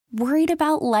Worried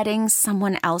about letting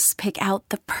someone else pick out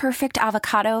the perfect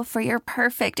avocado for your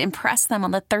perfect impress them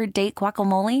on the third date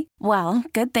guacamole? Well,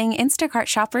 good thing Instacart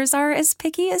shoppers are as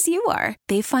picky as you are.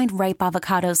 They find ripe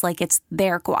avocados like it's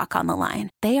their guac on the line.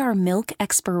 They are milk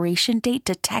expiration date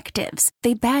detectives.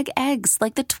 They bag eggs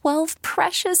like the 12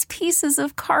 precious pieces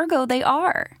of cargo they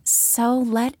are. So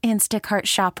let Instacart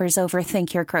shoppers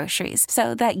overthink your groceries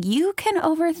so that you can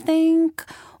overthink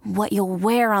what you'll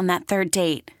wear on that third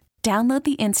date. Download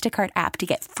the Instacart app to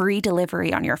get free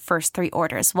delivery on your first 3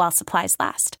 orders while supplies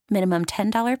last. Minimum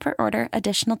 $10 per order.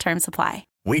 Additional terms apply.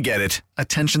 We get it.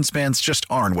 Attention spans just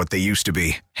aren't what they used to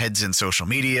be. Heads in social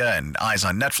media and eyes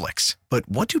on Netflix. But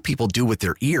what do people do with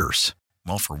their ears?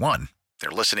 Well, for one, they're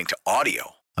listening to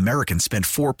audio. Americans spend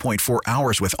 4.4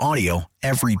 hours with audio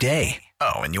every day.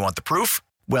 Oh, and you want the proof?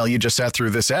 Well, you just sat through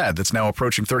this ad that's now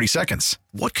approaching 30 seconds.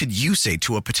 What could you say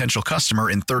to a potential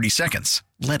customer in 30 seconds?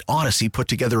 Let Odyssey put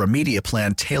together a media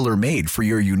plan tailor-made for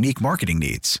your unique marketing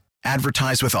needs.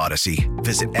 Advertise with Odyssey.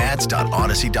 Visit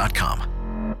ads.odyssey.com.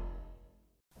 All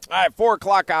right, 4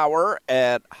 o'clock hour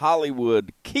at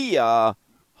Hollywood Kia,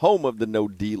 home of the no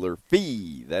dealer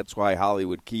fee. That's why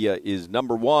Hollywood Kia is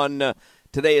number one.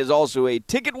 Today is also a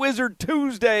Ticket Wizard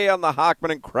Tuesday on the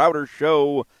Hockman and Crowder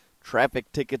Show.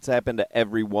 Traffic tickets happen to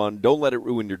everyone. Don't let it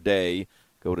ruin your day.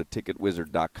 Go to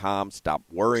ticketwizard.com. Stop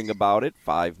worrying about it.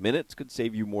 5 minutes could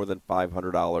save you more than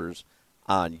 $500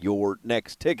 on your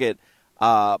next ticket.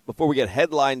 Before we get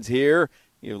headlines here,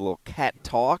 a little cat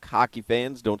talk. Hockey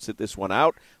fans, don't sit this one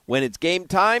out. When it's game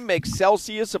time, make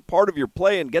Celsius a part of your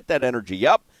play and get that energy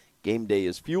up. Game day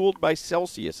is fueled by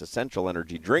Celsius Essential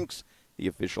Energy Drinks, the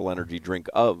official energy drink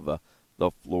of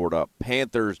the Florida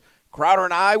Panthers. Crowder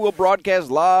and I will broadcast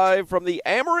live from the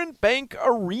Amerant Bank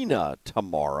Arena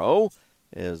tomorrow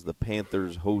as the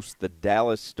Panthers host the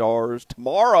Dallas Stars.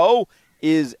 Tomorrow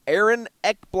is Aaron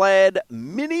Ekblad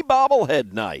mini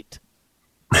bobblehead night.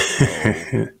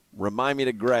 So, remind me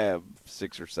to grab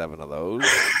 6 or 7 of those.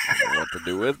 I don't know what to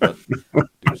do with, but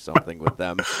do something with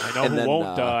them.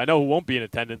 I know who won't be in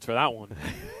attendance for that one.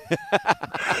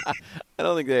 I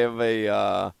don't think they have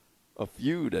a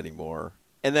feud anymore.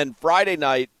 And then Friday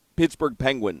night, Pittsburgh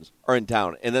Penguins are in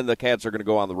town, and then the Cats are going to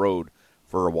go on the road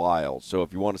for a while. So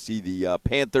if you want to see the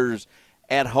Panthers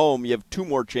at home, you have 2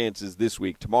 more chances this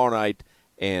week, tomorrow night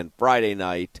and Friday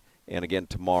night. And again,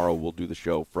 tomorrow we'll do the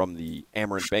show from the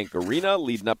Amerant Bank Arena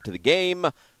leading up to the game.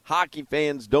 Hockey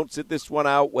fans, don't sit this one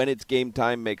out. When it's game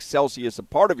time, make Celsius a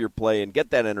part of your play and get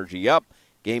that energy up.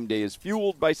 Game day is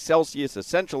fueled by Celsius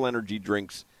Essential Energy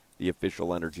Drinks, the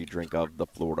official energy drink of the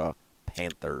Florida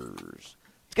Panthers.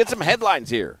 Let's get some headlines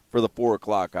here for the 4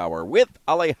 o'clock hour with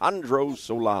Alejandro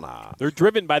Solana. They're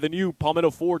driven by the new Palmetto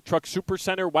Ford Truck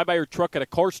Supercenter. Why buy your truck at a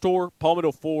car store?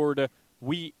 Palmetto Ford,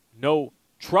 we know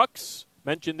trucks.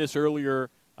 Mentioned this earlier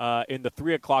in the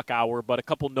 3 o'clock hour, but a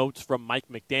couple notes from Mike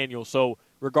McDaniel. So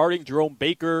regarding Jerome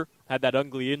Baker, had that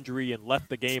ugly injury and left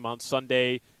the game on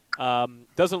Sunday.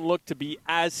 Doesn't look to be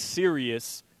as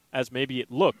serious as maybe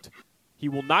it looked. He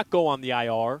will not go on the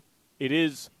IR. It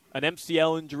is an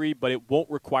MCL injury, but it won't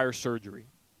require surgery.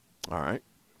 All right.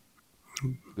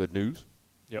 Good news.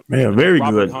 Yep. Yeah, very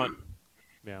Robert good. Hunt.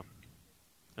 Yeah.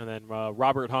 And then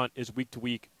Robert Hunt is week to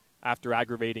week after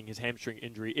aggravating his hamstring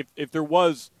injury. If there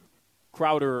was,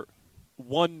 Crowder,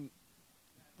 one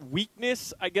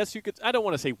weakness, I guess you could – I don't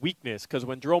want to say weakness because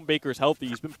when Jerome Baker's healthy,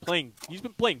 he's been playing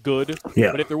good.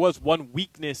 Yeah. But if there was one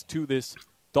weakness to this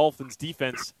Dolphins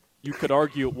defense, you could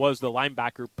argue it was the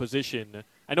linebacker position.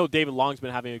 I know David Long's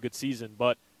been having a good season,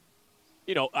 but,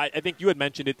 I think you had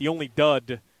mentioned it. The only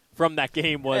dud from that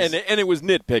game was – And it was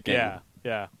nitpicking.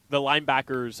 Yeah. The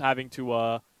linebackers having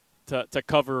to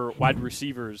cover wide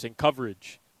receivers in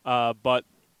coverage. But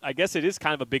I guess it is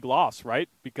kind of a big loss, right?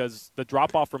 Because the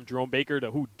drop-off from Jerome Baker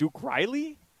to Duke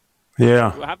Riley?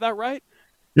 Yeah. Do I have that right?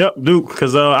 Yep, Duke,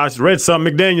 because I read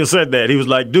something. McDaniel said that. He was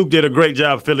like, Duke did a great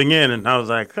job filling in. And I was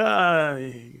like,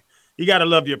 you got to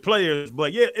love your players.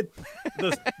 But, yeah,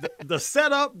 the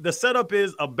setup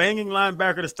is a banging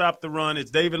linebacker to stop the run.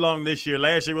 It's David Long this year.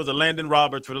 Last year was a Landon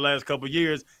Roberts for the last couple of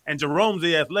years. And Jerome's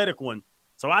the athletic one.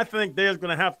 So I think they're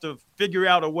going to have to figure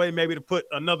out a way maybe to put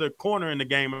another corner in the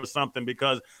game or something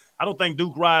because I don't think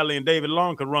Duke Riley and David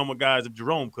Long could run with guys if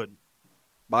Jerome couldn't.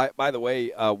 By the way,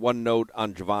 one note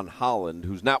on Javon Holland,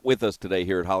 who's not with us today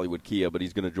here at Hollywood Kia, but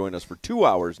he's going to join us for 2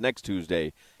 hours next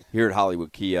Tuesday here at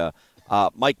Hollywood Kia.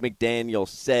 Mike McDaniel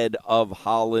said of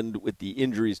Holland with the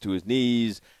injuries to his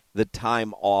knees, the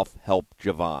time off helped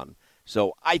Javon.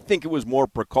 So I think it was more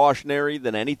precautionary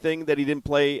than anything that he didn't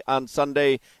play on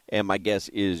Sunday, and my guess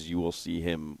is you will see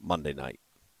him Monday night.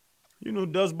 You know who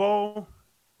does ball?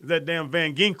 That damn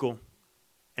Van Ginkel.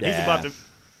 And he's about to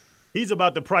He's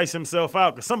about to price himself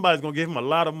out because somebody's going to give him a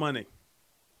lot of money.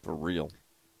 For real.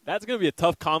 That's going to be a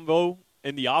tough convo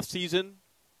in the offseason,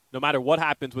 no matter what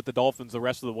happens with the Dolphins the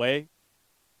rest of the way.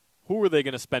 Who are they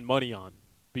going to spend money on?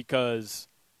 Because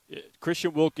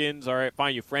Christian Wilkins, all right,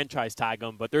 fine, you franchise tag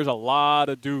him, but there's a lot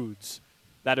of dudes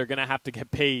that are going to have to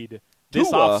get paid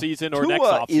this offseason or next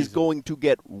offseason. Tua is going to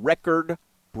get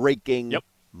record-breaking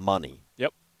money.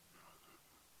 Yep.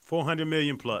 $400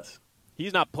 million plus.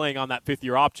 He's not playing on that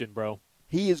fifth-year option, bro.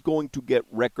 He is going to get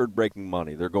record-breaking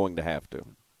money. They're going to have to.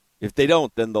 If they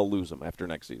don't, then they'll lose him after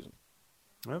next season.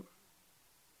 Yep.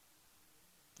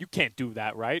 You can't do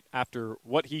that, right? After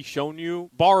what he's shown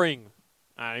you, barring,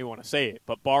 I don't even want to say it,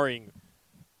 but barring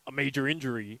a major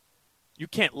injury, you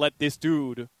can't let this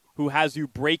dude who has you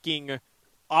breaking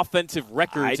offensive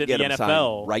records in the NFL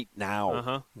signed right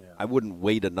now. Yeah. I wouldn't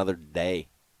wait another day.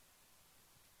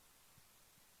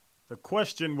 The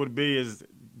question would be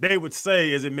they would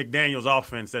say, is it McDaniel's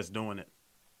offense that's doing it?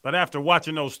 But after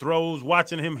watching those throws,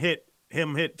 watching him hit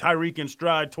Tyreek in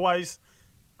stride twice,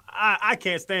 I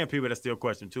can't stand people that still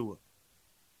question Tua.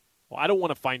 Well, I don't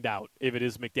want to find out if it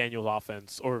is McDaniel's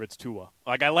offense or if it's Tua.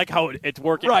 Like, I like how it's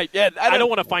working. Right, yeah. I don't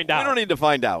want to find out. We don't need to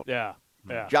find out. Yeah.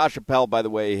 Josh Appel, by the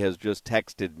way, has just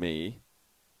texted me.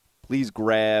 Please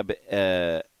grab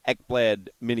Ekblad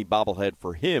mini bobblehead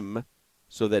for him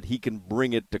so that he can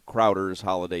bring it to Crowder's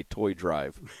holiday toy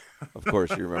drive. Of course,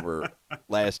 you remember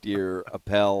last year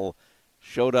Appel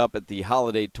showed up at the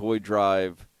holiday toy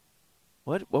drive.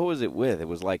 What was it with? It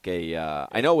was like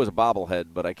I know it was a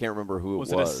bobblehead, but I can't remember who it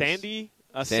was. Was it a Sandy?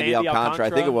 Sandy Alcantara? I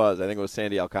think it was. I think it was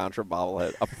Sandy Alcantara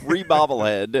bobblehead. A free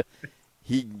bobblehead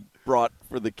he brought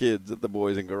for the kids at the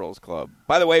Boys and Girls Club.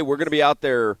 By the way, we're going to be out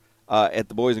there at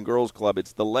the Boys and Girls Club.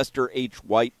 It's the Lester H.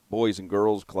 White Boys and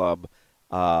Girls Club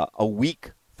a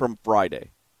week from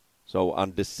Friday. So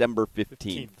on December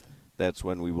 15th, that's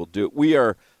when we will do it. We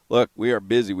are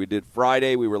busy. We did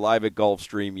Friday. We were live at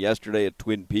Gulfstream. Yesterday at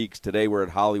Twin Peaks. Today we're at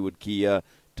Hollywood Kia.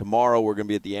 Tomorrow we're going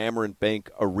to be at the Amerant Bank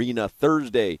Arena.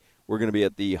 Thursday we're going to be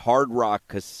at the Hard Rock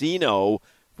Casino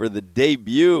for the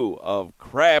debut of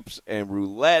craps and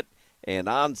roulette and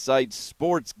on-site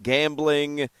sports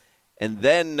gambling. And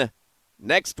then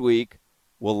next week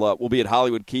we'll be at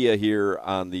Hollywood Kia here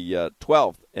on the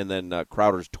 12th. And then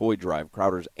Crowder's Toy Drive,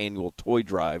 Crowder's annual toy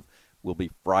drive, will be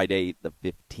Friday the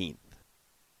 15th.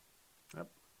 Yep.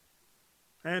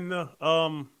 And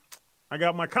I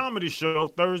got my comedy show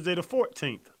Thursday the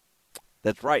 14th.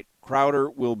 That's right. Crowder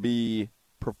will be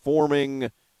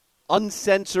performing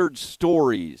uncensored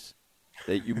stories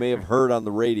that you may have heard on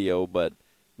the radio, but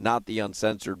not the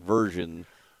uncensored version.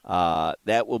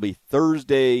 That will be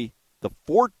Thursday the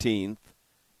 14th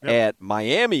at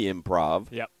Miami Improv.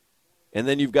 Yep. And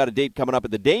then you've got a date coming up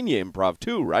at the Dania Improv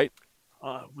too, right?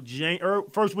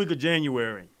 First week of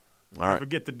January. All right. I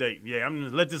forget the date. Yeah, I'm going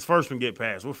to let this first one get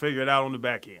passed. We'll figure it out on the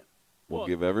back end. We'll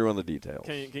give everyone the details.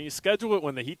 Can you schedule it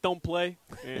when the Heat don't play?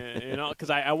 Because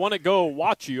I want to go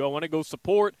watch you. I want to go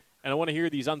support, and I want to hear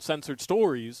these uncensored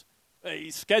stories.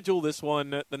 Schedule this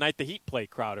one the night the Heat play,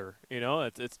 Crowder.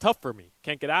 It's tough for me.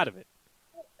 Can't get out of it.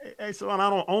 Hey, son, I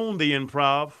don't own the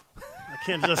Improv. I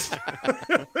can't just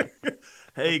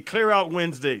clear out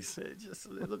Wednesdays. It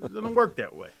doesn't work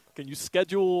that way. Can you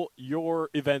schedule your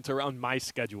events around my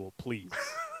schedule, please?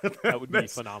 That would be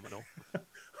phenomenal.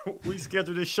 We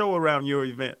schedule this show around your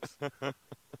events.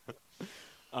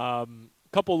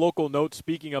 Couple local notes.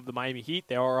 Speaking of the Miami Heat,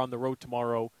 they are on the road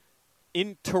tomorrow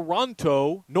in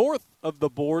Toronto, north of the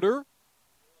border.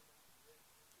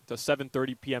 It's a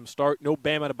 7:30 p.m. start. No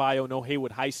Bam Adebayo, no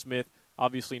Haywood Highsmith.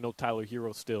 Obviously, no Tyler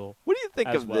Hero still. What do you think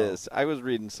of this? I was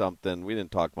reading something. We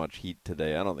didn't talk much Heat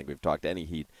today. I don't think we've talked any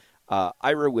Heat.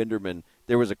 Ira Winderman,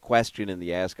 there was a question in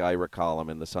the Ask Ira column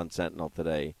in the Sun-Sentinel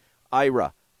today.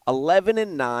 Ira,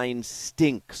 11-9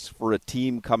 stinks for a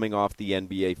team coming off the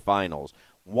NBA Finals.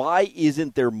 Why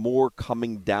isn't there more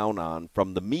coming down on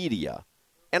from the media?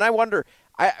 And I wonder,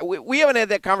 we haven't had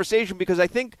that conversation because I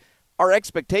think our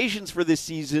expectations for this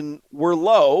season were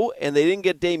low, and they didn't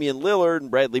get Damian Lillard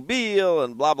and Bradley Beal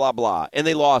and blah, blah, blah. And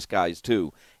they lost guys,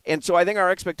 too. And so I think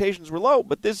our expectations were low.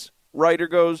 But this writer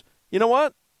goes, you know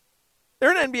what?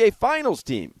 They're an NBA Finals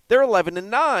team. They're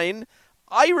 11-9.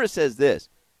 Ira says this,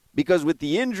 because with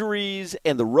the injuries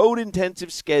and the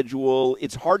road-intensive schedule,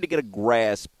 it's hard to get a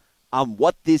grasp on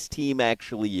what this team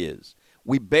actually is.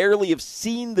 We barely have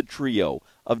seen the trio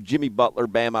of Jimmy Butler,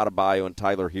 Bam Adebayo, and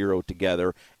Tyler Hero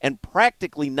together, and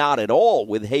practically not at all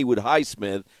with Haywood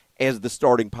Highsmith as the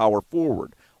starting power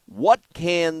forward. What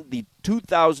can the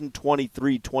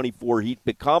 2023-24 Heat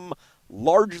become?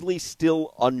 Largely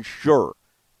still unsure.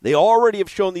 They already have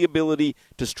shown the ability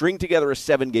to string together a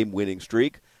 7-game winning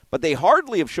streak, but they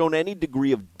hardly have shown any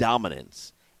degree of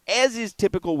dominance. As is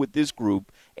typical with this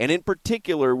group, and in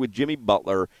particular with Jimmy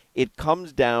Butler, it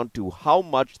comes down to how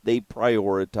much they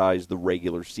prioritize the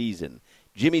regular season.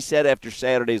 Jimmy said after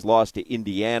Saturday's loss to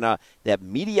Indiana that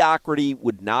mediocrity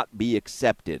would not be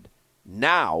accepted.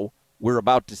 Now we're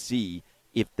about to see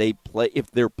if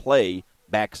their play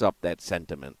backs up that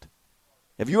sentiment.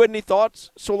 Have you had any thoughts,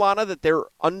 Solana, that they're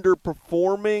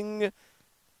underperforming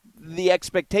the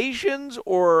expectations,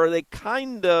 or are they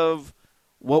kind of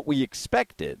what we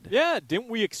expected? Yeah, didn't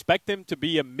we expect them to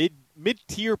be a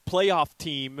mid-tier playoff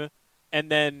team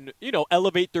and then,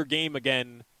 elevate their game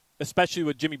again, especially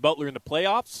with Jimmy Butler in the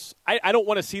playoffs? I don't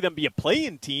want to see them be a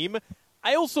play-in team.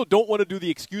 I also don't want to do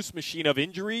the excuse machine of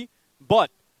injury,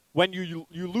 but when you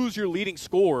lose your leading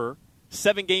scorer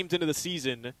 7 games into the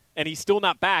season and he's still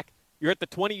not back, you're at the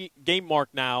 20-game mark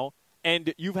now,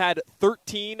 and you've had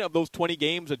 13 of those 20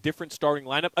 games a different starting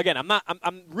lineup. Again,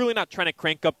 I'm really not trying to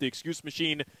crank up the excuse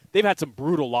machine. They've had some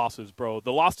brutal losses, bro.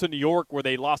 The loss to New York where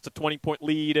they lost a 20-point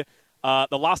lead. The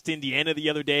loss to Indiana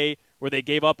the other day where they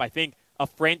gave up, I think, a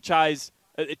franchise.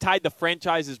 It tied the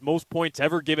franchise's most points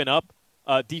ever given up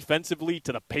defensively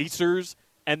to the Pacers.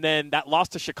 And then that loss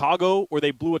to Chicago where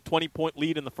they blew a 20-point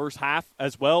lead in the first half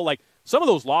as well. Like, some of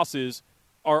those losses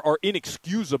are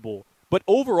inexcusable. But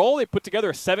overall, they put together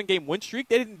a 7-game win streak.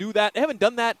 They didn't do that. They haven't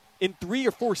done that in 3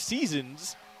 or 4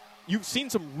 seasons. You've seen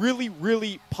some really,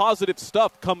 really positive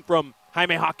stuff come from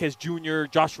Jaime Jaquez Jr.,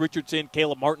 Josh Richardson,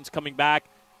 Caleb Martin's coming back.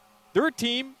 They're a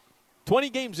team, 20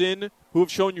 games in, who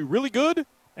have shown you really good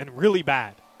and really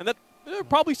bad. And that they're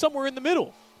probably somewhere in the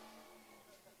middle.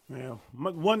 Yeah,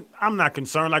 I'm not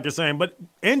concerned, like you're saying, but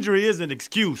injury is an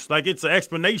excuse. Like, it's an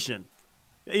explanation.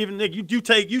 Even Nick, you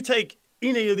take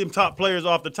any of them top players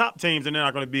off the top teams, and they're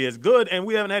not going to be as good. And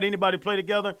we haven't had anybody play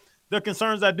together. The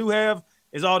concerns I do have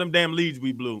is all them damn leads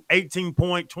we blew.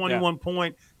 18-point,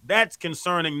 21-point. That's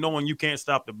concerning, knowing you can't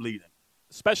stop the bleeding.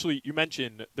 Especially, you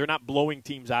mentioned they're not blowing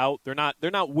teams out. They're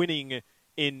not winning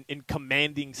in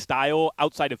commanding style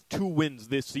outside of 2 wins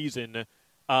this season.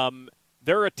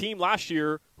 They're a team last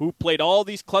year who played all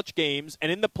these clutch games,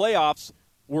 and in the playoffs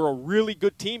were a really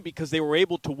good team because they were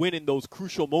able to win in those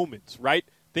crucial moments, right?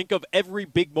 Think of every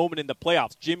big moment in the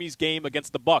playoffs. Jimmy's game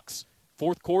against the Bucks.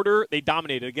 Fourth quarter, they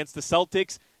dominated. Against the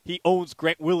Celtics, he owns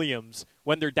Grant Williams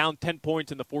when they're down 10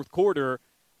 points in the fourth quarter.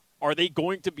 Are they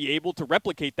going to be able to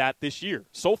replicate that this year?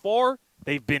 So far,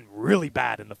 they've been really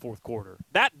bad in the fourth quarter.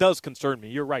 That does concern me.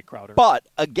 You're right, Crowder. But,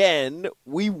 again,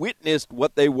 we witnessed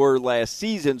what they were last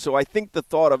season, so I think the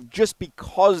thought of just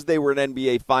because they were an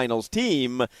NBA Finals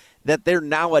team, that they're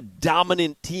now a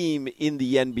dominant team in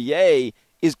the NBA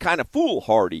is kind of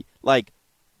foolhardy. Like,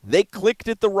 they clicked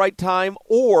at the right time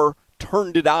or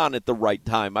turned it on at the right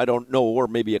time. I don't know, or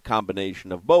maybe a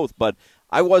combination of both. But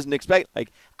I wasn't expecting.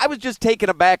 Like, I was just taken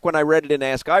aback when I read it in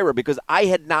Ask Ira because I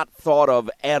had not thought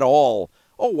of at all,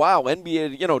 oh, wow,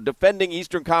 NBA, defending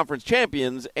Eastern Conference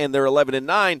champions, and they're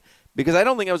 11-9. Because I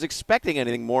don't think I was expecting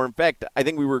anything more. In fact, I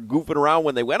think we were goofing around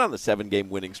when they went on the 7-game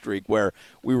winning streak where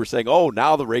we were saying, oh,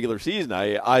 now the regular season.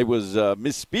 I was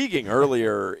misspeaking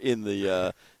earlier in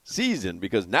the season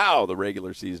because now the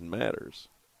regular season matters.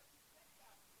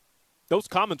 Those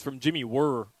comments from Jimmy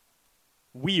were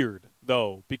weird,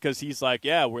 though, because he's like,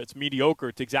 yeah, it's mediocre.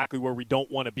 It's exactly where we don't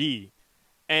want to be.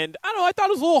 And I don't know, I thought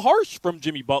it was a little harsh from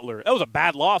Jimmy Butler. That was a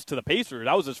bad loss to the Pacers.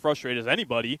 I was as frustrated as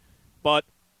anybody. But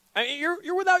I mean,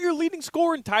 you're without your leading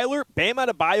scorer in Tyler. Bam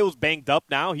Adebayo's banged up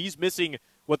now. He's missing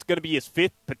what's going to be his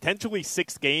 5th, potentially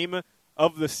 6th game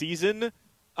of the season.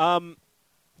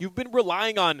 You've been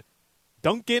relying on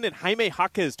Duncan and Jaime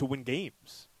Jaquez to win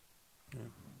games.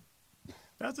 Yeah.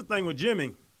 That's the thing with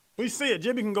Jimmy. We see it.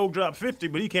 Jimmy can go drop 50,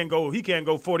 but he can't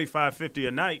go 45, 50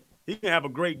 a night. He can have a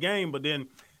great game, but then,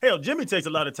 hell, Jimmy takes a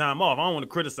lot of time off. I don't want to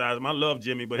criticize him. I love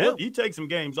Jimmy, but he takes some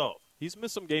games off. He's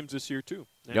missed some games this year, too.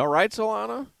 Yeah. You all right,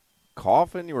 Solana?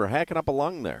 Coughing? You were hacking up a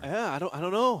lung there. Yeah, I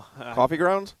don't know. Coffee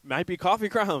grounds? Might be coffee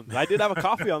grounds. I did have a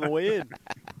coffee on the way in.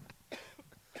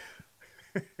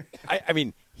 I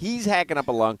mean, he's hacking up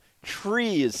a lung.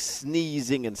 Tree is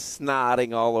sneezing and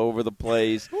snotting all over the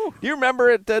place. Do you remember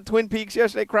at Twin Peaks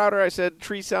yesterday, Crowder? I said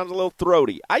Tree sounds a little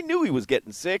throaty. I knew he was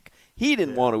getting sick. He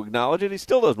didn't want to acknowledge it. He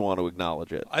still doesn't want to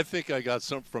acknowledge it. I think I got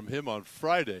something from him on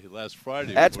last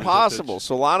Friday. That's possible.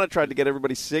 Solana tried to get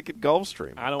everybody sick at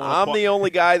Gulfstream. I'm the only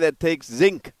guy that takes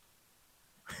zinc.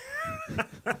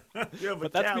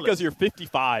 But that's because you're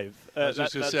 55. I was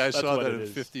just going to say, I saw that in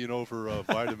 50 and over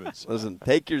vitamins. Listen,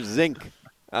 take your zinc.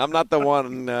 I'm not the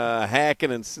one hacking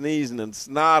and sneezing and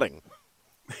snotting.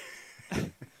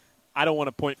 I don't want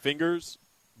to point fingers,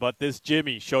 but this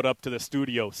Jimmy showed up to the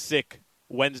studio sick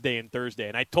Wednesday and Thursday.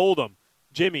 And I told him,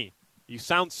 Jimmy, you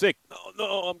sound sick. No,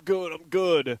 I'm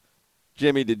good.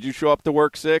 Jimmy, did you show up to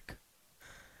work sick?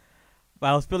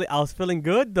 Well, I was feeling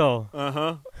good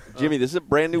though. Jimmy, this is a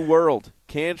brand new world.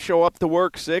 Can't show up to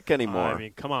work sick anymore. I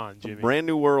mean, come on, Jimmy. Brand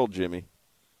new world, Jimmy.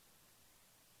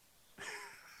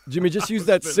 Jimmy, just use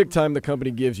that sick time the company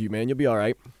gives you, man. You'll be all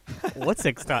right. What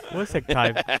sick time? What sick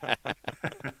time?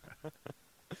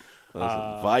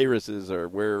 Viruses are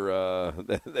where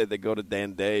they go to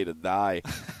Dan Day to die.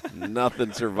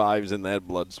 Nothing survives in that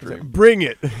bloodstream. Bring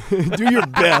it. Do your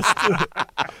best.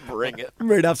 Bring it. I'm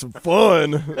ready to have some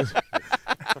fun. It's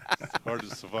hard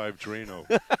to survive Drano.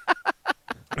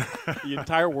 The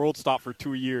entire world stopped for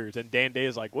 2 years, and Dan Day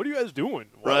is like, what are you guys doing?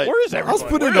 Right. Where is I everybody?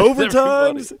 was putting in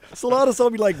overtimes. Solana saw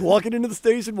me like walking into the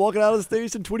station, walking out of the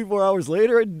station 24 hours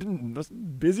later.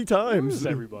 Busy Where times. is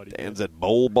everybody? Dan's at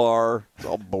Bowl Bar. It's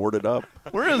all boarded up.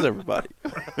 Where is everybody?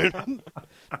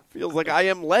 Feels like I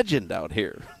am legend out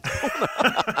here.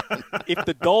 If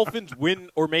the Dolphins win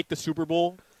or make the Super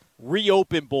Bowl,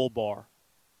 reopen Bowl Bar.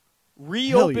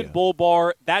 Reopen yeah. Bowl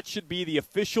Bar. That should be the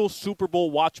official Super Bowl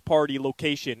watch party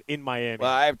location in Miami. Well,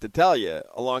 I have to tell you,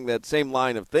 along that same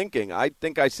line of thinking, I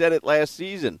think I said it last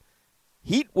season.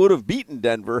 Heat would have beaten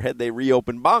Denver had they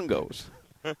reopened Bongos.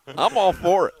 I'm all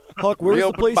for it. Huck, where's the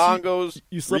Reopen place Bongos,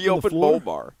 you slept on the reopen floor? Bowl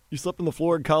Bar. You slept on the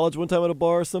floor in college one time at a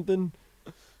bar or something?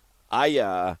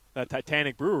 I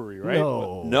Titanic Brewery, right?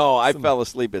 No. I fell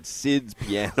asleep at Sid's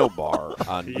Piano Bar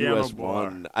on Piano US bar.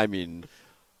 1. I mean,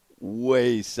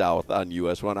 way south on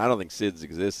US 1. I don't think Sid's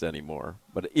exists anymore.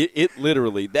 But it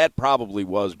literally, that probably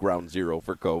was ground zero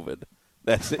for COVID.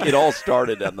 It all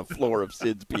started on the floor of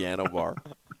Sid's Piano Bar.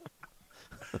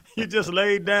 You just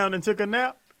laid down and took a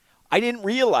nap? I didn't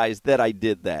realize that I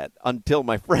did that until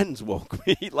my friends woke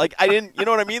me. Like, I didn't, you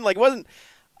know what I mean? Like,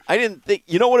 I didn't think,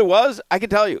 you know what it was? I can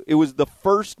tell you. It was the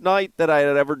first night that I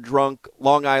had ever drunk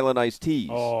Long Island iced teas.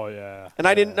 Oh, yeah. And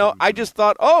I didn't know. I just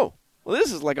thought, oh, well,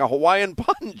 this is like a Hawaiian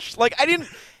punch. Like, I didn't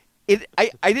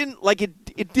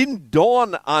it didn't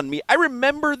dawn on me. I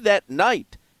remember that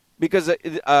night because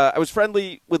I was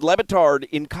friendly with Levitard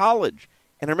in college.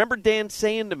 And I remember Dan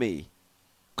saying to me,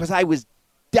 because I was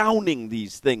downing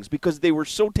these things because they were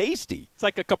so tasty. It's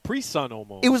like a Capri Sun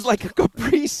almost. It was like a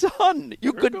Capri Sun.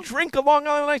 You could drink a Long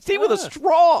Island iced tea with a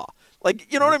straw.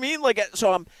 Like, you know what I mean? Like,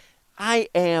 so I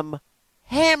am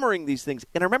hammering these things.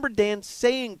 And I remember Dan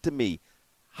saying to me,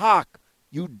 Hawk,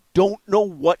 you don't know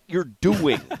what you're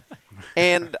doing.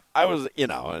 And I was,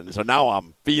 and so now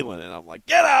I'm feeling it. I'm like,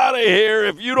 get out of here.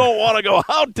 If you don't want to go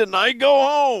out tonight, go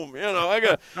home.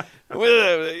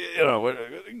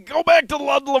 Go back to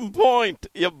Ludlam Point,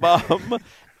 you bum.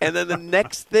 And then the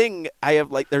next thing I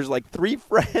have, there's 3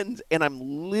 friends, and I'm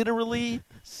literally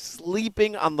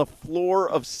sleeping on the floor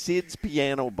of Sid's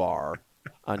Piano Bar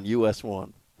on US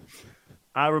 1.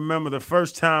 I remember the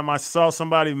first time I saw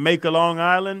somebody make a Long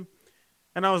Island,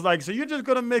 and I was like, so you're just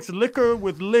going to mix liquor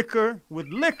with liquor with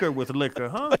liquor with liquor,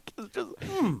 huh?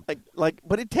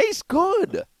 But it tastes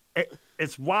good.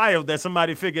 It's wild that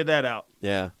somebody figured that out.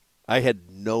 Yeah. I had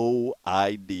no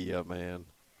idea, man.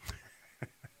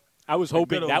 I was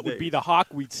hoping that would be the Hawk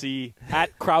we'd see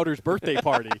at Crowder's birthday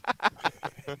party.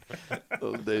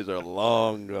 Those days are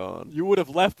long gone. You would have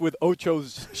left with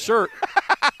Ocho's shirt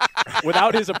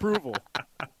without his approval.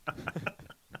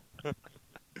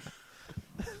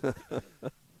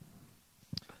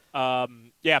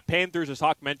 Panthers, as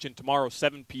Hawk mentioned, tomorrow,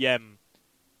 7 p.m.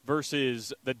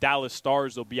 versus the Dallas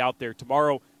Stars. They'll be out there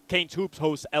tomorrow. Canes Hoops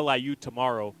hosts LIU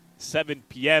tomorrow, 7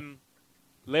 p.m.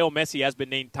 Leo Messi has been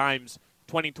named Time's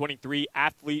 2023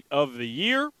 Athlete of the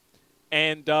Year.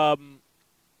 And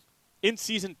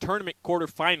in-season tournament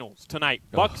quarterfinals tonight.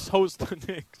 Bucks host the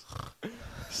Knicks,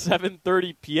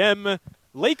 7:30 p.m.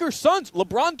 Lakers Suns,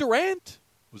 LeBron Durant.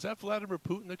 Was that Vladimir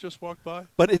Putin that just walked by?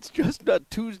 But it's just a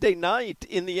Tuesday night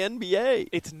in the NBA.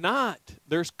 It's not.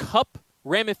 There's cup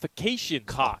ramifications,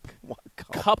 Hawk. What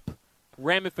Cup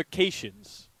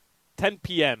ramifications. 10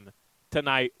 p.m.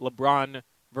 tonight, LeBron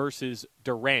versus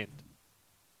Durant.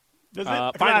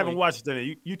 I haven't watched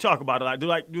it. You talk about it.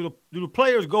 Do the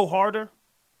players go harder?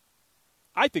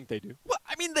 I think they do. Well,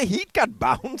 I mean, the Heat got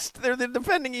bounced. They're the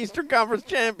defending Eastern Conference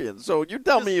champions. So you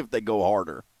tell me if they go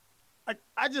harder.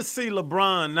 I just see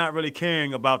LeBron not really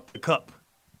caring about the cup.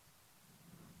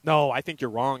 No, I think you're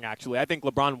wrong, actually. I think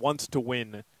LeBron wants to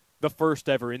win the first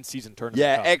ever in-season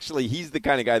tournament cup. Actually, he's the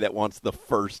kind of guy that wants the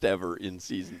first ever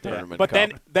in-season tournament but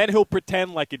cup. then he'll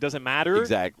pretend like it doesn't matter.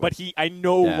 Exactly. But I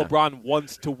know LeBron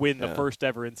wants to win the first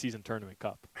ever in-season tournament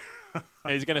cup.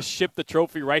 And he's going to ship the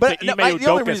trophy right to Ime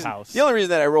Udoka's house. The only reason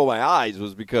that I roll my eyes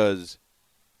was because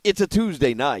it's a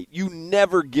Tuesday night. You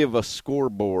never give a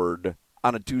scoreboard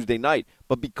on a Tuesday night.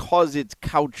 But because it's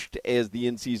couched as the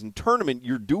in-season tournament,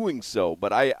 you're doing so.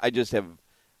 But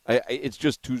it's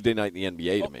just Tuesday night in the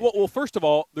NBA to me. Well, first of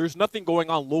all, there's nothing going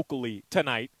on locally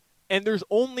tonight, and there's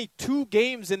only 2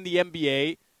 games in the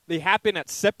NBA. They happen at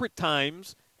separate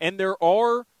times, and there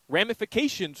are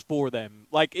ramifications for them.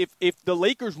 Like if the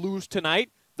Lakers lose tonight,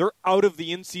 they're out of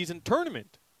the in-season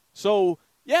tournament. So,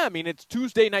 yeah, I mean, it's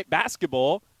Tuesday night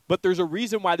basketball, but there's a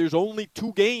reason why there's only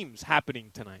 2 games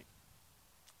happening tonight.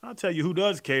 I'll tell you who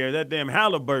does care, that damn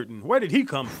Halliburton. Where did he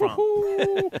come from?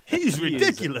 He's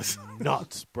ridiculous. He is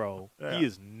nuts, bro. Yeah. He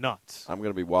is nuts. I'm going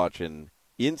to be watching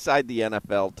Inside the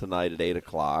NFL tonight at 8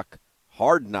 o'clock,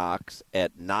 Hard Knocks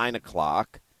at 9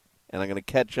 o'clock, and I'm going to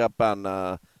catch up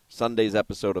on Sunday's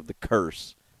episode of The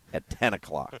Curse at 10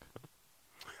 o'clock.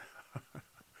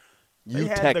 You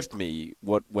text me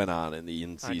what went on in the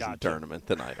in-season tournament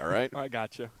tonight, all right? I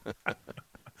got you.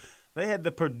 They had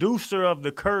the producer of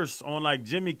The Curse on like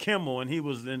Jimmy Kimmel, and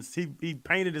he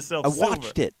painted himself silver. I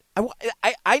watched it.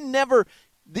 I never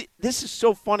 – this is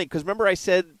so funny because remember I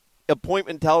said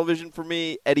appointment television for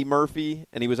me, Eddie Murphy,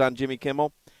 and he was on Jimmy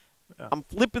Kimmel? Yeah. I'm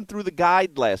flipping through the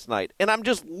guide last night, and I'm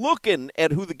just looking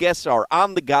at who the guests are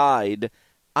on the guide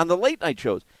on the late-night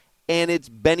shows, and it's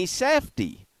Benny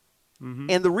Safdie. Mm-hmm.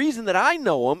 And the reason that I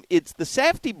know him, it's the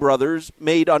Safdie brothers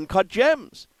made Uncut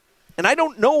Gems. And I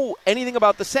don't know anything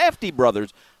about the Safdie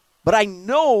brothers, but I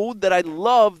know that I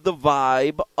love the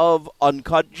vibe of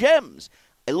Uncut Gems.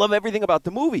 I love everything about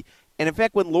the movie. And, in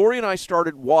fact, when Lori and I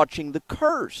started watching The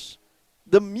Curse,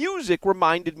 the music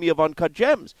reminded me of Uncut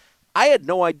Gems. I had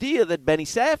no idea that Benny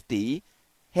Safdie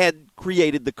had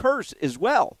created The Curse as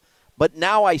well. But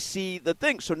now I see the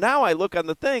thing. So now I look on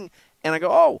the thing, and I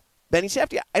go, oh, Benny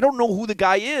Safdie, I don't know who the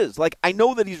guy is. Like, I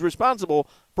know that he's responsible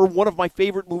for one of my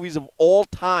favorite movies of all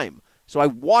time. So I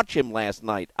watch him last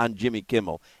night on Jimmy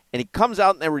Kimmel, and he comes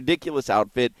out in that ridiculous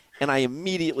outfit, and I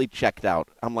immediately checked out.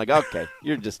 I'm like, okay,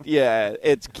 you're just, yeah,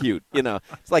 it's cute. You know,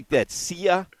 it's like that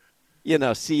Sia. You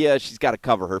know, Sia, she's got to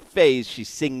cover her face. She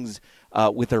sings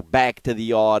with her back to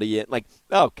the audience. Like,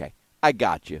 okay, I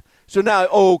got you. So now,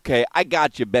 okay, I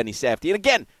got you, Benny Safdie. And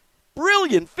again,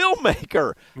 brilliant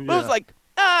filmmaker. Yeah. But it was like,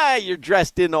 you're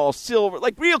dressed in all silver,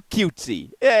 like real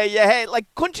cutesy. Yeah, like,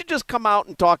 couldn't you just come out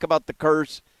and talk about The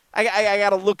Curse? I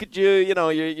got to look at you. You know,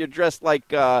 you're dressed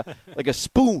like a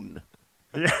spoon.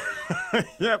 Yeah.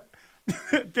 Yep.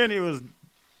 Then he was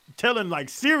telling like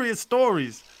serious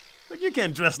stories. Like, you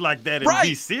can't dress like that and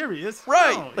be serious.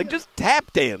 Right. No, like just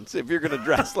tap dance if you're going to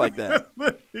dress like that.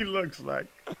 He looks like.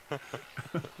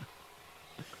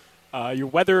 Your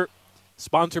weather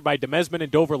sponsored by Demesman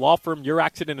and Dover Law Firm,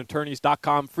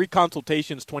 youraccidentattorneys.com. Free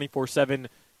consultations 24/7,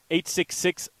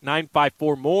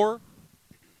 866-954-MORE.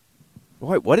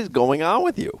 Boy, what is going on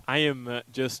with you? I am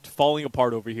just falling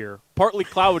apart over here. Partly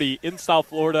cloudy in South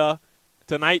Florida.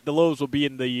 Tonight, the lows will be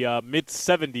in the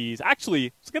mid-70s.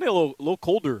 Actually, it's going to be a little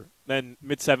colder than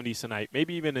mid-70s tonight.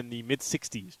 Maybe even in the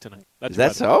mid-60s tonight. Is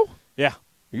that so? Yeah.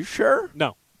 Are you sure?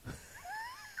 No.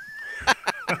 I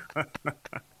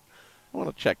want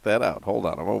to check that out. Hold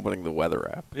on. I'm opening the weather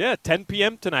app. Yeah, 10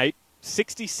 p.m. tonight,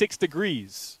 66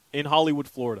 degrees in Hollywood,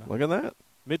 Florida. Look at that.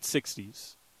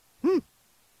 Mid-60s.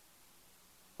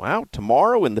 Wow,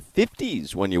 tomorrow in the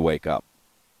 50s when you wake up.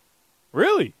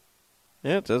 Really?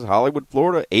 Yeah, it says Hollywood,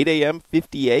 Florida, 8 a.m.,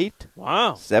 58.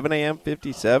 Wow. 7 a.m.,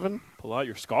 57. Pull out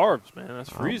your scarves, man.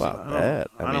 That's freezing. How about that?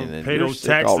 I don't pay those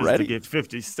taxes already to get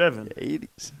 57.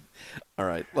 80s. All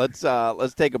right, let's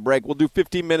take a break. We'll do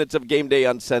 15 minutes of Game Day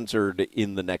Uncensored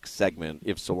in the next segment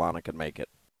if Solana can make it.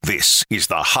 This is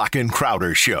the Hawk and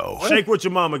Crowder Show. Shake what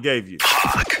your mama gave you.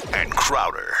 Hawk and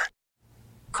Crowder.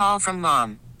 Call from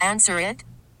mom. Answer it.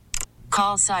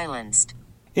 Call silenced.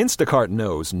 Instacart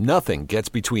knows nothing gets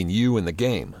between you and the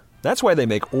game. That's why they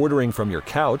make ordering from your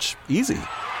couch easy.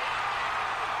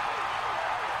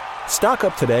 Stock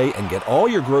up today and get all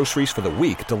your groceries for the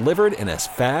week delivered in as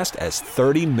fast as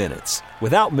 30 minutes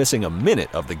without missing a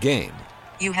minute of the game.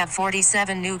 You have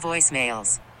 47 new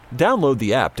voicemails. Download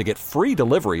the app to get free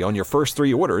delivery on your first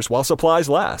 3 orders while supplies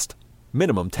last.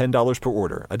 Minimum $10 per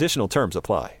order. Additional terms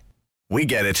apply. We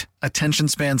get it. Attention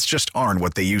spans just aren't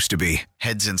what they used to be.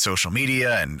 Heads in social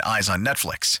media and eyes on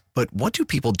Netflix. But what do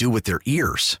people do with their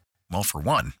ears? Well, for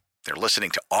one, they're listening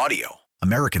to audio.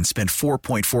 Americans spend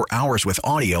 4.4 hours with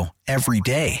audio every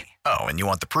day. Oh, and you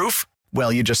want the proof?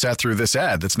 Well, you just sat through this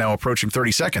ad that's now approaching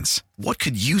 30 seconds. What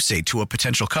could you say to a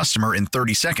potential customer in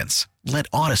 30 seconds? Let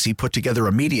Odyssey put together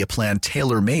a media plan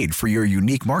tailor-made for your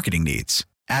unique marketing needs.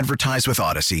 Advertise with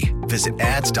Odyssey. Visit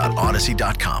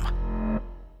ads.odyssey.com.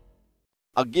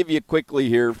 I'll give you quickly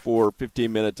here for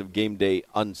 15 minutes of Game Day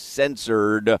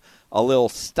Uncensored. A little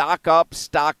stock up,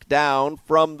 stock down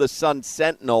from the Sun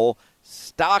Sentinel.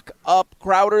 Stock up,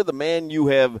 Crowder, the man you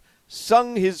have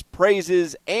sung his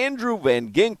praises, Andrew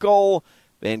Van Ginkel.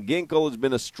 Van Ginkel has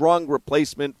been a strong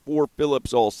replacement for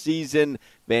Phillips all season.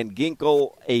 Van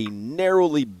Ginkel, a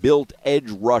narrowly built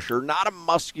edge rusher, not a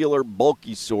muscular,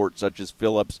 bulky sort such as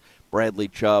Phillips, Bradley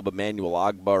Chubb, Emmanuel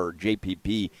Ogbah, or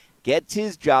JPP. Gets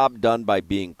his job done by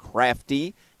being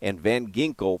crafty, and Van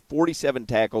Ginkel, 47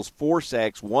 tackles, 4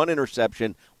 sacks, 1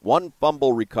 interception, 1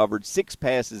 fumble recovered, 6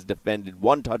 passes defended,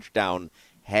 1 touchdown,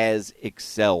 has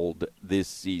excelled this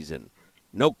season.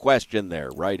 No question there,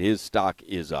 right? His stock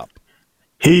is up.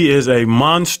 He is a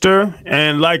monster,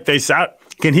 and like they said,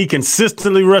 can he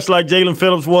consistently rush like Jalen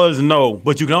Phillips was? No,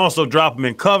 but you can also drop him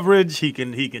in coverage. He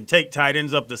can take tight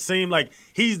ends up the seam. Like,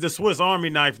 he's the Swiss Army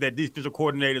knife that defensive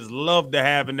coordinators love to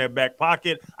have in their back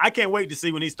pocket. I can't wait to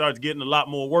see when he starts getting a lot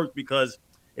more work because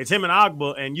it's him and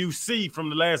Ogbah, and you see from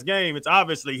the last game, it's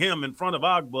obviously him in front of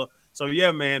Ogbah. So,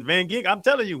 yeah, man, Van Ginkel, I'm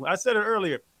telling you, I said it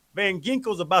earlier, Van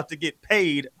Ginkel's about to get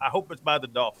paid. I hope it's by the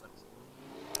Dolphins.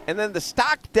 And then the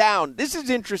stock down. This is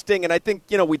interesting, and I think,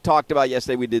 we talked about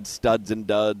yesterday, we did studs and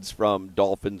duds from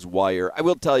Dolphins Wire. I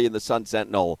will tell you, in the Sun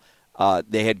Sentinel,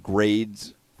 they had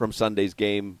grades from Sunday's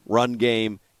game. Run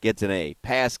game gets an A.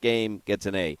 Pass game gets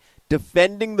an A.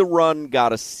 Defending the run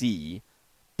got a C.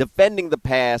 Defending the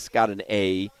pass got an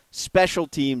A. Special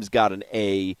teams got an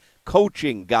A.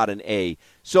 Coaching got an A.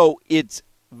 So it's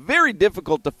very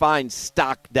difficult to find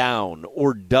stock down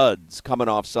or duds coming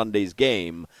off Sunday's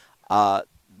game.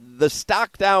 The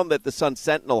stock down that the Sun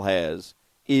Sentinel has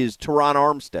is Teron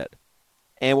Armstead.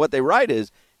 And what they write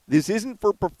is, this isn't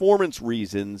for performance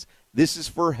reasons, this is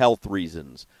for health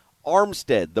reasons.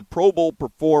 Armstead, the Pro Bowl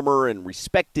performer and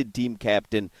respected team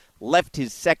captain, left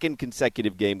his second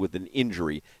consecutive game with an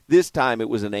injury. This time it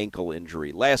was an ankle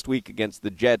injury. Last week against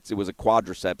the Jets, it was a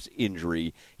quadriceps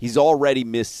injury. He's already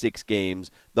missed 6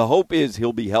 games. The hope is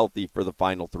he'll be healthy for the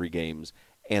final 3 games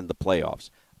and the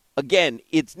playoffs. Again,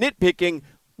 it's nitpicking.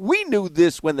 We knew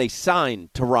this when they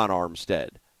signed Teron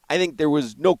Armstead. I think there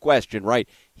was no question, right?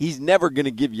 He's never going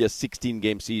to give you a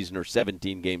 16-game season or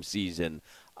 17-game season,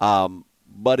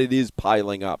 but it is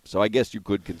piling up. So I guess you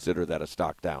could consider that a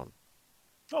stock down.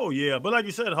 Oh, yeah. But like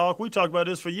you said, Hawk, we talked about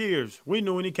this for years. We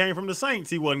knew when he came from the Saints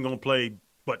he wasn't going to play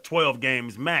but 12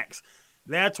 games max.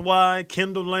 That's why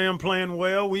Kendall Lamb playing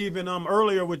well. We even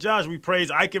earlier with Josh, we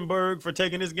praised Eichenberg for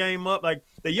taking his game up. Like,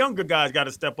 the younger guys got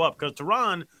to step up because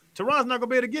Teron's not going to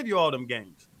be able to give you all them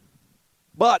games.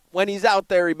 But when he's out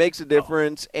there, he makes a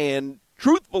difference. And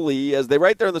truthfully, as they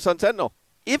write there in the Sun Sentinel,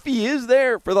 if he is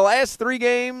there for the last 3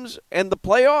 games and the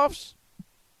playoffs,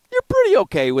 you're pretty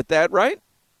okay with that, right?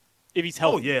 If he's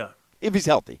healthy. Oh, yeah. If he's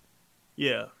healthy.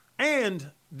 Yeah.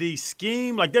 And the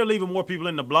scheme, like they're leaving more people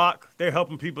in the block. They're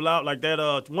helping people out. Like that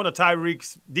one of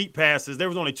Tyreek's deep passes, there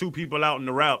was only 2 people out in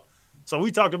the route. So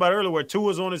we talked about earlier where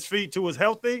Tua's on his feet, Tua's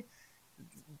healthy.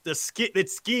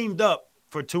 It's schemed up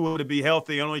for Tua to be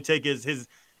healthy and only take his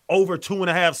over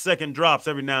 2.5-second drops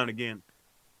every now and again.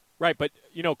 Right, but,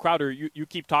 Crowder, you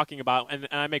keep talking about, and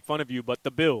I make fun of you, but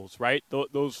the Bills, right?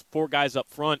 Those 4 guys up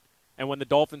front, and when the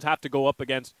Dolphins have to go up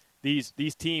against these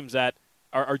teams that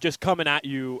are just coming at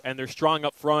you and they're strong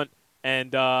up front,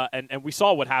 and we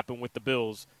saw what happened with the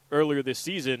Bills earlier this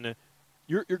season,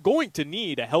 you're going to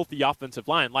need a healthy offensive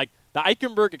line. Like, the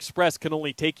Eichenberg Express can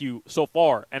only take you so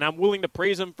far, and I'm willing to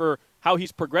praise him for how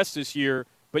he's progressed this year,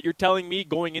 but you're telling me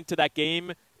going into that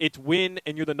game, it's win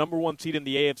and you're the number 1 seed in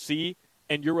the AFC,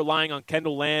 and you're relying on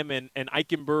Kendall Lamb and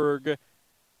Eichenberg.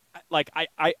 Like,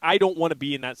 I don't want to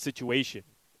be in that situation.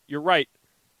 You're right.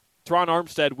 Teron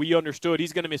Armstead, we understood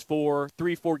he's going to miss 4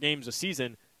 games a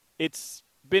season. It's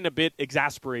been a bit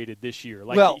exasperated this year.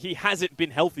 Like, well, he hasn't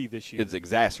been healthy this year. It's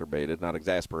exacerbated, not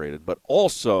exasperated, but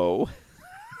also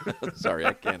sorry,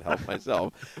 I can't help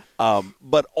myself.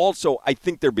 But also, I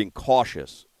think they're being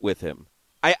cautious with him.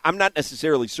 I'm not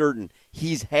necessarily certain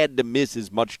he's had to miss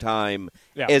as much time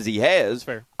as he has.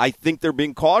 Fair. I think they're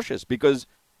being cautious because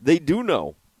they do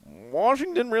know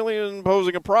Washington really isn't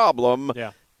posing a problem.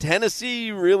 Yeah.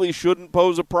 Tennessee really shouldn't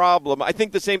pose a problem. I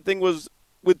think the same thing was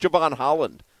with Javon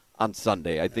Holland on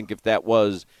Sunday. I think if that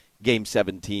was Game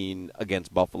 17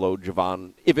 against Buffalo,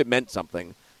 Javon, if it meant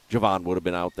something, Javon would have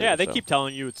been out there. Yeah, they keep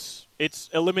telling you it's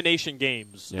elimination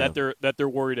games that they're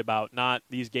worried about, not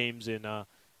these games in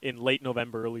late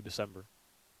November, early December.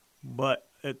 But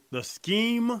the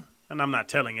scheme, and I'm not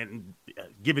telling it and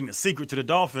giving the secret to the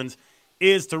Dolphins,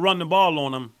 is to run the ball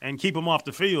on them and keep them off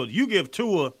the field. You give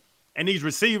Tua and these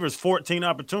receivers 14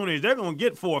 opportunities, they're going to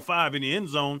get 4 or 5 in the end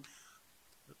zone.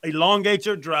 elongate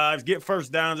your drives, get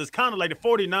first downs. It's kind of like the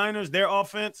 49ers, their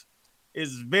offense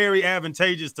is very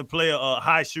advantageous to play a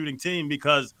high-shooting team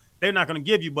because they're not going to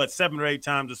give you but 7 or 8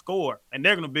 times to score, and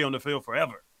they're going to be on the field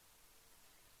forever.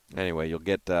 Anyway, you'll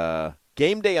get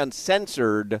Game Day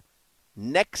Uncensored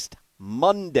next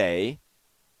Monday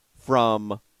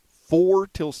from 4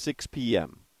 till 6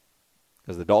 p.m.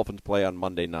 because the Dolphins play on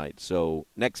Monday night. So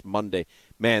next Monday,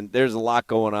 man, there's a lot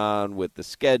going on with the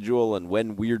schedule and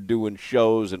when we're doing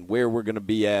shows and where we're going to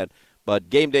be at. But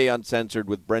Game Day Uncensored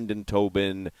with Brendan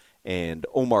Tobin and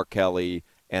Omar Kelly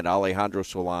and Alejandro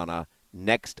Solana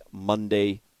next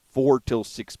Monday, 4 till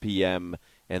 6 p.m.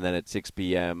 And then at 6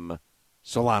 p.m.,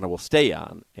 Solana will stay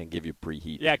on and give you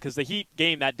preheat. Yeah, because the Heat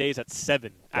game that day is at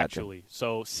 7, Gotcha. actually.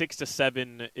 So 6 to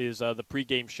 7 is the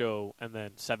pregame show, and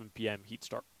then 7 p.m. Heat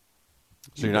start.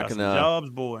 So you're not going to –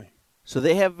 jobs, boy. So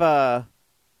they have I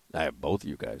have both of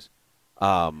you guys.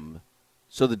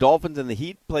 So the Dolphins and the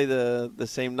Heat play the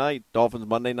same night. Dolphins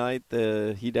Monday night,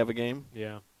 the Heat have a game?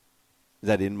 Yeah. Is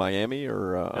that in Miami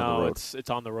or on the road? It's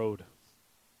on the road.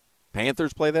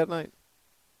 Panthers play that night?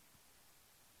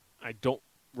 I don't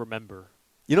remember.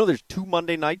 You know there's 2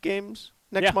 Monday night games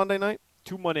next Monday night?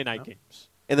 2 Monday night games.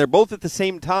 And they're both at the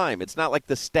same time. It's not like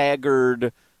the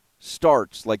staggered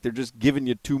starts. Like they're just giving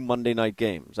you 2 Monday night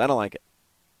games. I don't like it.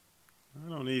 I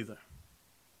don't either.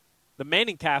 The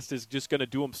Manningcast is just going to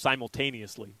do them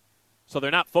simultaneously. So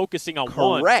they're not focusing on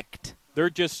one. Correct. They're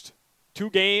just 2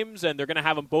 games, and they're going to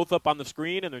have them both up on the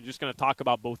screen, and they're just going to talk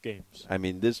about both games. I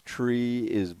mean, this tree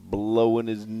is blowing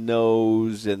his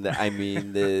nose, and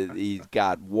he's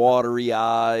got watery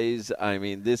eyes. I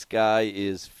mean, this guy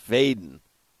is fading.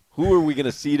 Who are we going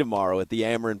to see tomorrow at the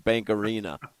Amerant Bank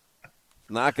Arena? It's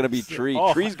not going to be Tree.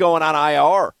 Oh. Tree's going on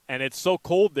IR. And it's so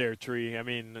cold there, Tree. I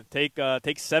mean, take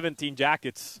 17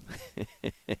 jackets.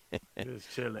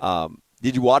 It's chilly.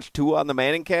 Did you watch Tua on the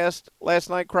Manningcast last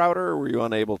night, Crowder, or were you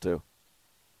unable to?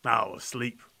 I was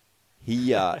asleep. He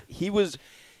was.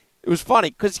 It was funny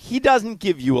because he doesn't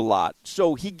give you a lot,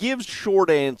 so he gives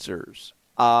short answers.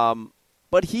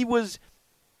 But he was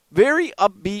very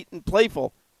upbeat and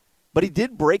playful. But he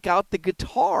did break out the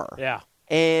guitar. Yeah.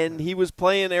 And he was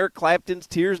playing Eric Clapton's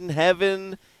Tears in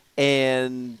Heaven,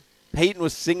 and Peyton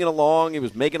was singing along. He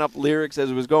was making up lyrics as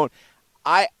it was going.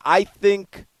 I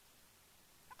think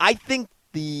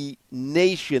the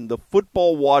nation, the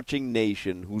football-watching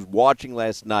nation who's watching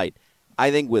last night, I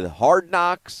think with Hard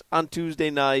Knocks on Tuesday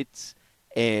nights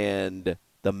and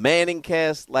the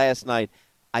Manningcast last night,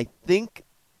 I think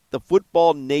the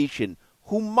football nation,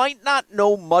 who might not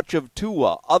know much of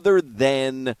Tua other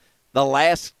than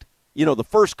the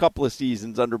first couple of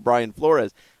seasons under Brian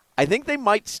Flores, I think they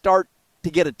might start to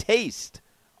get a taste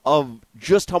of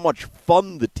just how much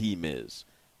fun the team is,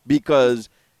 because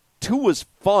Tua's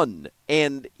fun,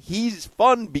 and he's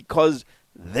fun because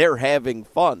they're having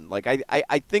fun. Like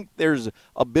I think there's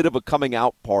a bit of a coming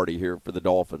out party here for the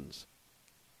Dolphins.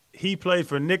 He played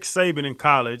for Nick Saban in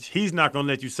college. He's not going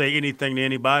to let you say anything to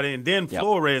anybody. And then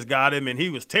Flores got him, and he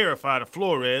was terrified of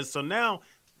Flores. So now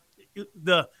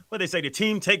the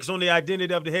team takes on the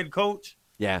identity of the head coach.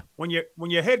 Yeah. When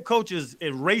your head coach is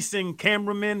racing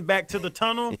cameramen back to the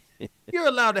tunnel, you're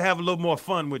allowed to have a little more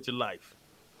fun with your life.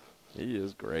 He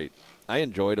is great. I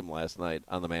enjoyed him last night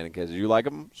on the Manningcast. Did you like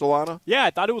him, Solana? Yeah, I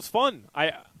thought it was fun.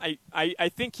 I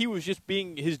think he was just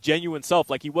being his genuine self.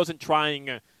 Like, he wasn't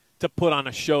trying to put on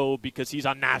a show because he's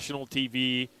on national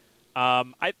TV.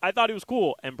 I thought it was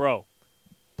cool. And, bro,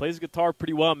 plays guitar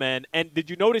pretty well, man. And did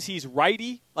you notice he's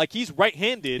righty? Like, he's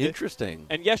right-handed. Interesting.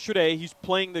 And yesterday he's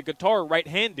playing the guitar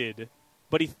right-handed,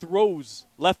 but he throws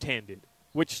left-handed,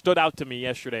 which stood out to me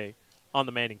yesterday on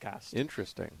the Manningcast.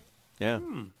 Interesting. Yeah.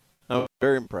 I was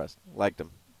very impressed. Liked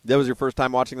him. That was your first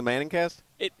time watching the Manningcast?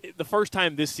 The first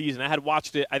time this season. I had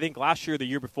watched it, I think, last year, the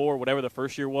year before, whatever the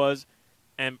first year was,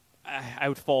 and I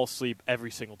would fall asleep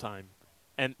every single time.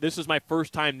 And this was my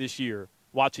first time this year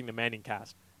watching the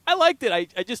Manningcast. I liked it.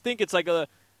 I just think it's like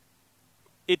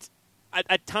it's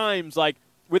at times, like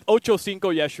with Ocho Cinco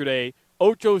yesterday,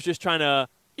 Ocho's just trying to,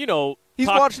 He's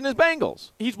watching his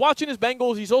Bengals. He's watching his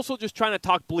Bengals. He's also just trying to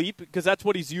talk bleep because that's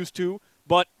what he's used to.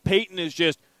 But Peyton is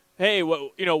just, hey,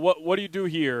 what do you do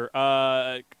here?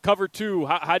 Cover 2,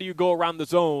 how do you go around the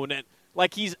zone? And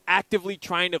like he's actively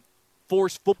trying to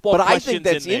force football questions in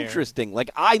there. But I think that's interesting.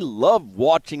 Like, I love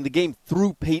watching the game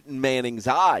through Peyton Manning's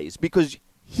eyes because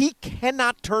he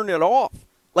cannot turn it off.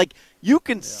 Like, you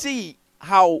can see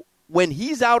how when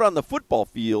he's out on the football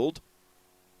field,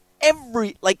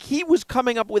 he was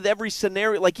coming up with every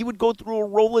scenario. Like, he would go through a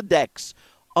Rolodex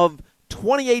of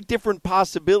 28 different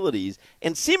possibilities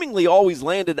and seemingly always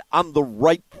landed on the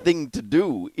right thing to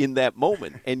do in that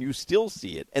moment, and you still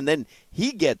see it. And then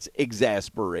he gets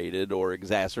exasperated or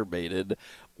exacerbated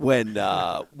when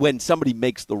somebody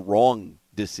makes the wrong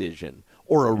decision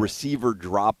or a receiver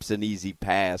drops an easy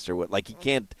pass or what. Like he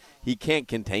can't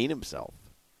contain himself.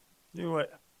 You know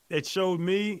what it showed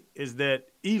me is that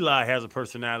Eli has a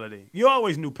personality. You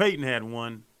always knew Peyton had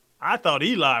one. I thought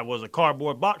Eli was a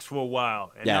cardboard box for a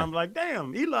while, and I'm like,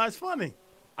 damn, Eli's funny.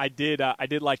 I did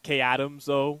like Kay Adams,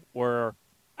 though, where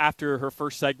after her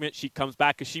first segment, she comes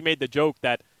back because she made the joke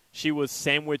that she was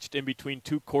sandwiched in between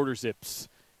two quarter zips,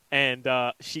 and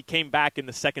she came back in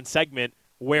the second segment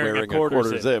wearing a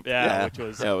quarter zip. Yeah, which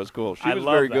was it was cool. She was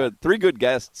very good. 3 good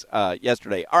guests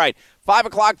yesterday. All right, 5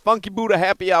 o'clock, Funky Buddha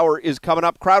Happy Hour is coming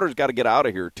up. Crowder's got to get out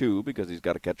of here, too, because he's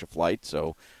got to catch a flight,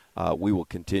 so we will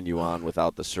continue on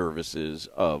without the services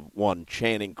of one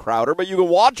Channing Crowder. But you can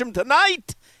watch him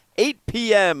tonight, 8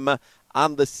 p.m.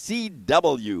 on the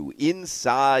CW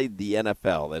Inside the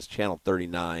NFL. That's Channel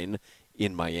 39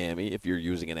 in Miami if you're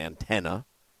using an antenna,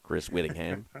 Chris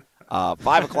Whittingham. 5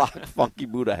 o'clock, Funky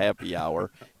Buddha Happy Hour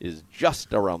is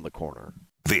just around the corner.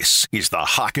 This is the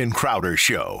Hawk and Crowder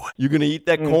Show. You going to eat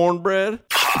that cornbread?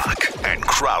 Hawk and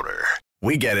Crowder.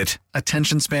 We get it.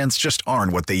 Attention spans just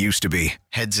aren't what they used to be.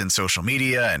 Heads in social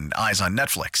media and eyes on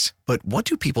Netflix. But what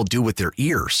do people do with their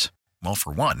ears? Well,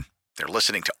 for one, they're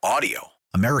listening to audio.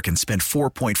 Americans spend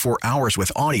 4.4 hours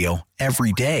with audio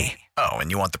every day. Oh, and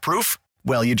you want the proof?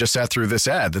 Well, you just sat through this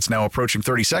ad that's now approaching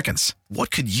 30 seconds. What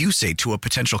could you say to a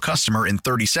potential customer in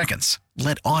 30 seconds?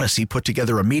 Let Odyssey put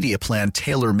together a media plan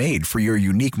tailor-made for your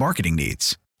unique marketing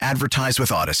needs. Advertise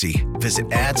with Odyssey.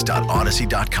 Visit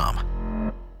ads.odyssey.com.